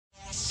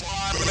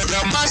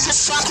What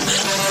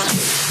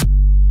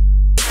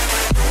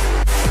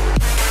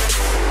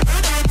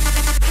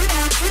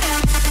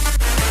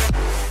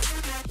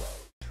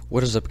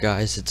is up,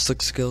 guys? It's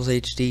Slick Skills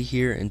HD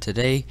here, and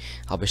today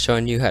I'll be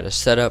showing you how to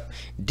set up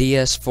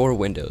Ds4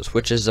 Windows,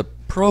 which is a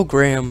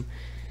program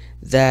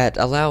that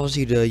allows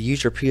you to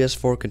use your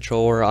PS4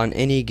 controller on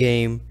any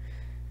game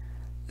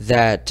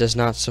that does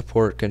not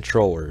support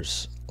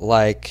controllers.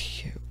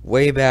 Like,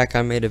 way back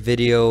I made a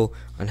video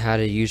on how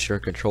to use your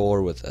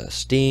controller with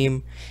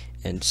Steam,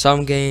 and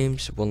some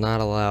games will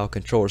not allow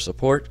controller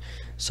support,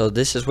 so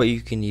this is what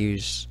you can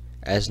use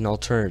as an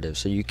alternative,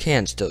 so you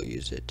can still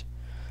use it.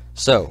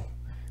 So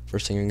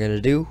first thing you're going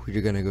to do,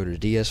 you're going to go to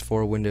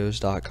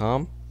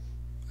ds4windows.com.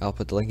 I'll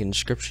put the link in the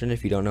description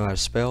if you don't know how to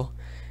spell.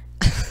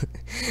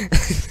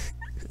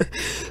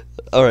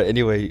 Alright,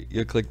 anyway,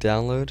 you'll click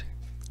download.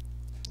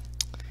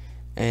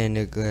 And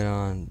you'll get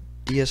on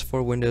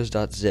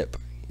ds4windows.zip.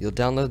 You'll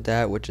download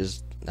that,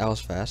 that was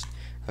fast.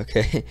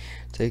 Okay,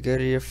 so you go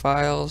to your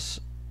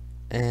files,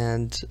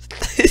 and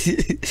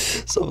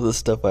some of the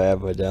stuff I have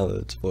in my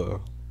downloads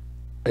for.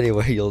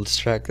 Anyway, you'll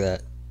extract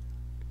that.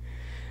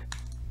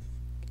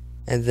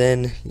 And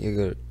then you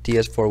go to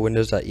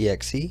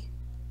ds4windows.exe,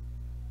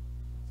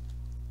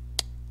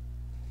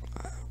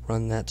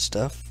 run that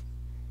stuff,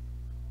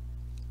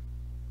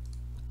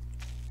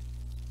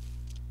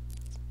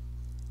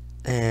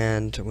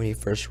 and when you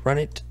first run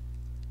it,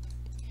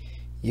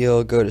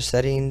 you'll go to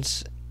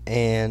settings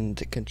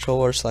and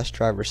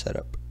controller/driver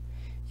setup.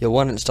 You'll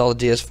want to install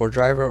the Ds4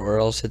 driver, or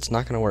else it's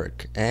not going to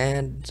work,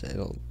 and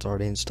it's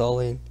already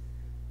installing.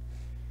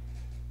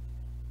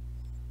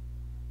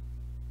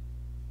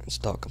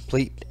 Install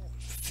complete.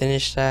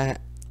 Finish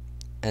that,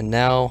 and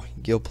now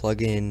you'll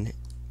plug in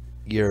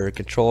your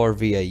controller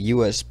via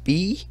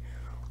USB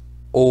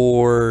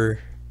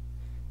or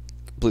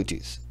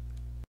Bluetooth.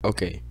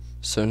 Okay,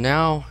 so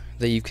now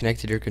that you've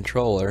connected your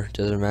controller,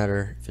 doesn't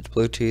matter if it's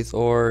Bluetooth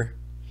or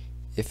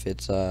if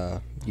it's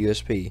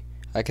USB.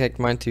 I connect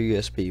mine through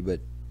USB, but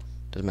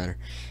doesn't matter.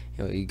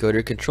 You go to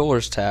your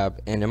controllers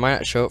tab, and it might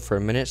not show up for a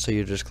minute, so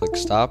you just click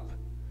stop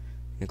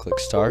and click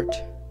start,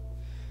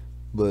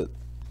 but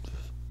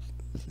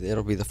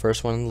it'll be the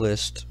first one on the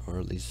list, or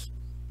at least,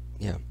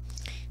 yeah.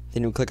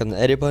 Then you click on the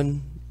edit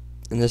button,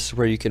 and this is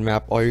where you can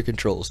map all your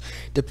controls.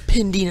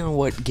 Depending on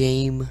what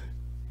game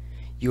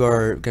you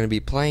are going to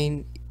be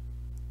playing,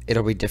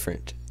 it'll be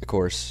different, of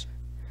course.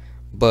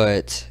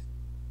 But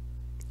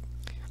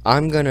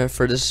I'm gonna,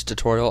 for this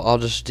tutorial, I'll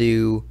just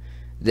do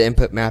the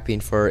input mapping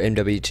for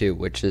MW2,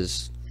 which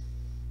is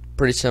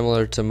pretty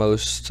similar to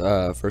most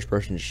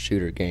first-person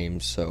shooter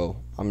games. So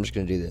I'm just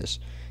gonna do this.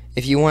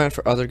 If you want it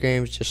for other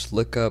games, just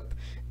look up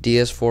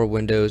Ds4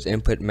 Windows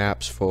input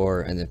maps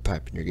for, and then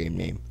type in your game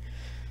name.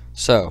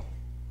 So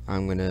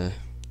I'm gonna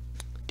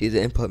do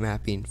the input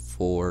mapping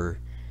for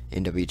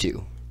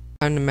MW2.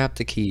 Time to map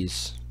the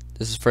keys.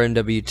 This is for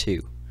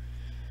MW2.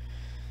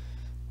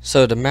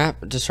 So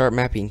to start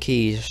mapping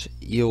keys,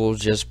 you'll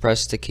just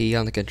press the key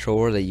on the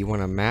controller that you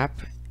want to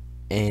map,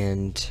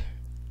 and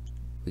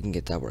we can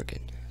get that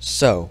working.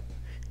 So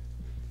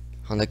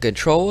on the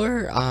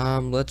controller,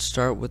 let's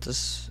start with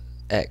this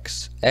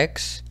X.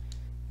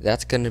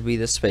 That's going to be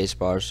the space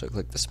bar, so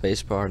click the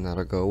space bar and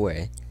that'll go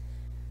away.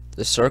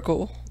 The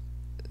circle,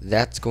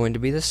 that's going to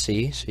be the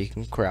C, so you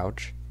can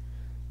crouch.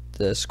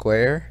 The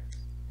square,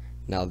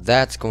 now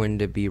that's going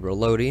to be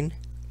reloading.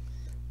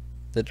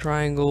 The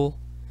triangle,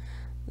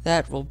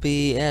 that will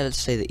be, let's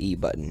say, the E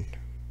button.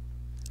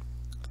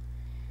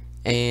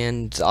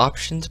 And the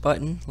options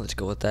button, let's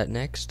go with that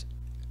next.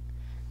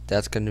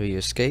 That's going to be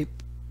escape.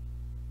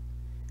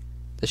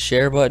 The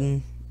share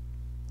button,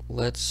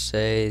 let's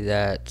say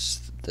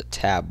that's the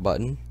tab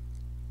button.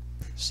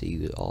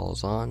 See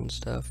all's on and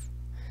stuff.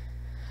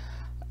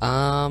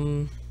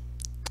 Alright,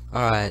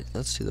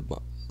 let's do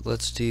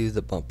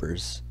the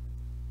bumpers.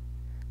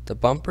 The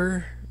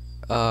bumper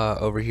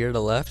over here to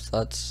the left,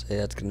 let's say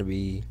that's gonna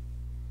be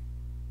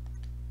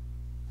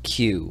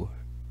Q.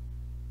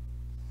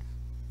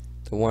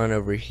 The one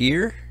over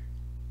here,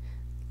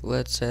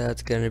 let's say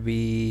that's gonna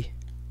be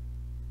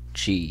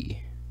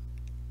G.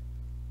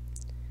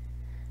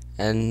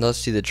 And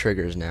let's do the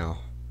triggers now.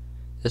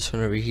 This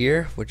one over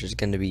here, which is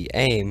going to be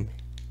aim,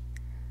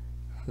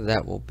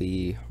 that will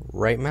be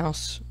right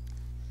mouse.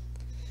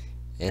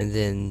 And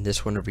then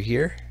this one over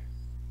here,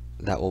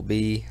 that will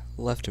be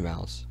left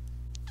mouse.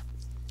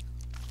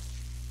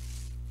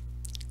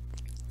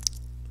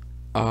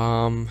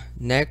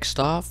 Next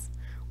off,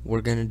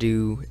 we're going to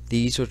do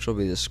these, which will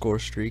be the score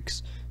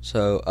streaks.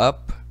 So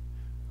up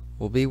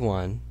will be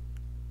 1,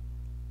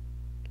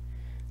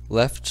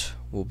 left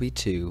will be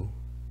 2,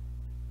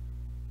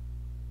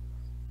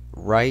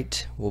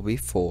 right will be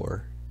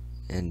 4,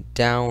 and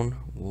down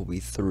will be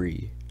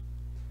 3.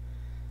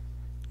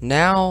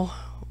 Now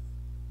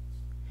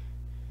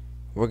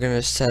we're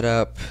gonna set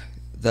up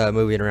the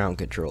moving around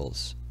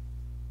controls.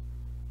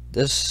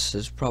 This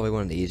is probably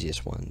one of the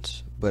easiest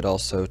ones, but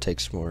also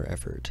takes more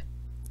effort.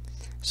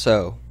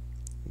 So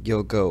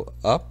you'll go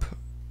up,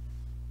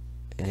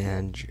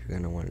 and you're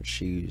gonna want to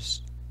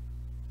choose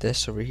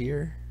this over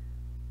here,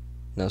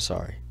 No,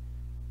 sorry.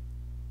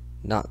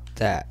 Not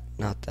that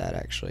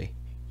actually.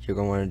 You're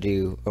going to want to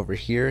do over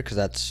here, because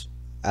that's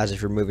as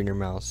if you're moving your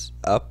mouse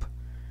up.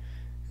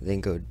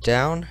 Then go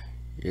down.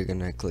 You're going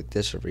to click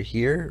this over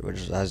here, which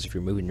is as if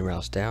you're moving your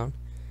mouse down.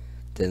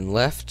 Then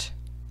left,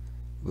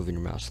 moving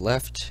your mouse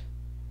left.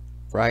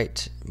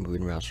 Right,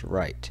 moving your mouse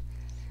right.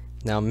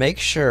 Now make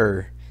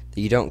sure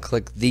that you don't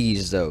click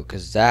these though,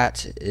 because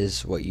that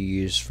is what you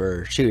use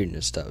for shooting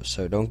and stuff,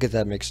 so don't get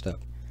that mixed up.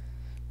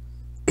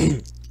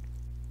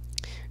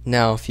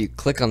 Now if you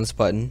click on this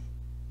button,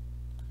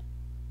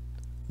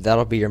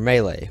 that'll be your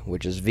melee,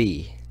 which is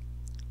V.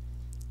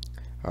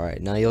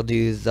 Alright, now you'll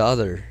do the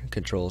other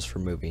controls for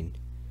moving.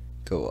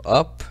 Go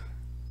up,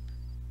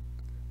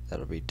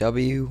 that'll be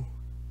W,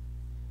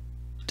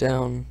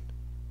 down,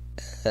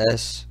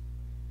 S,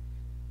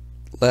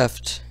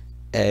 left,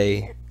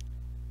 A,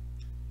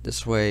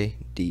 this way,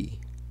 D.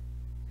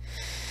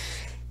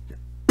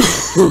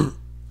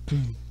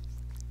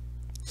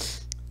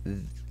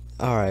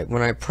 Alright,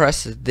 when I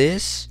press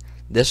this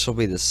will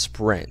be the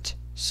sprint.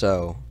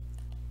 So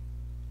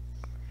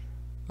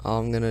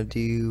I'm gonna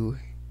do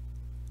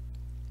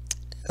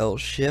L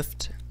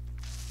shift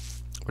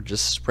or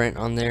just sprint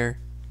on there.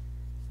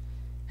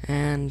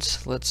 And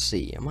let's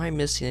see, am I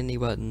missing any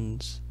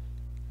buttons?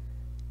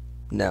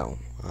 No,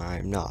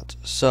 I'm not.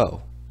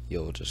 So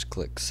you'll just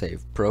click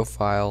save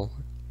profile,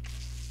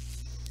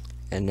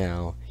 and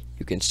now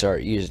you can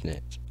start using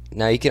it.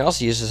 Now you can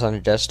also use this on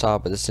your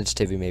desktop, but the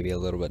sensitivity may be a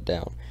little bit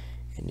down,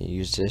 and you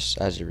use this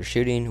as you're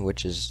shooting,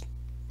 which is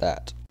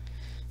that.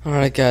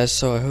 Alright guys,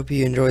 so I hope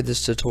you enjoyed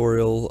this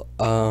tutorial.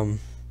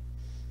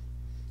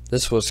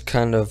 This was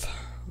kind of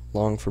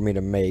long for me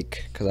to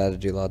make because I had to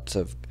do lots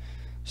of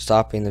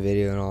stopping the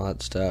video and all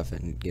that stuff,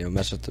 and you know,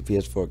 mess with the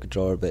PS4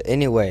 controller. But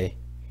anyway,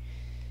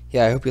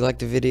 yeah, I hope you liked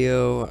the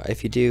video.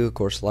 If you do, of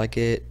course, like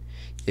it.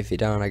 If you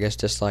don't, I guess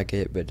dislike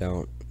it, but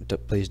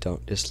please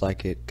don't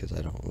dislike it, because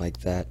I don't like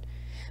that.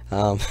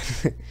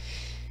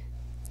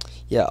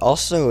 Yeah,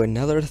 also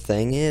another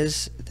thing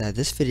is that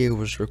this video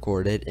was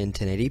recorded in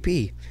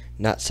 1080p,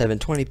 not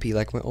 720p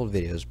like my old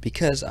videos,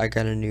 because I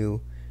got a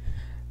new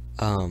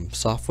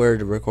software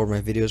to record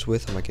my videos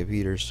with on my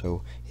computer,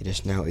 so it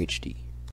is now HD.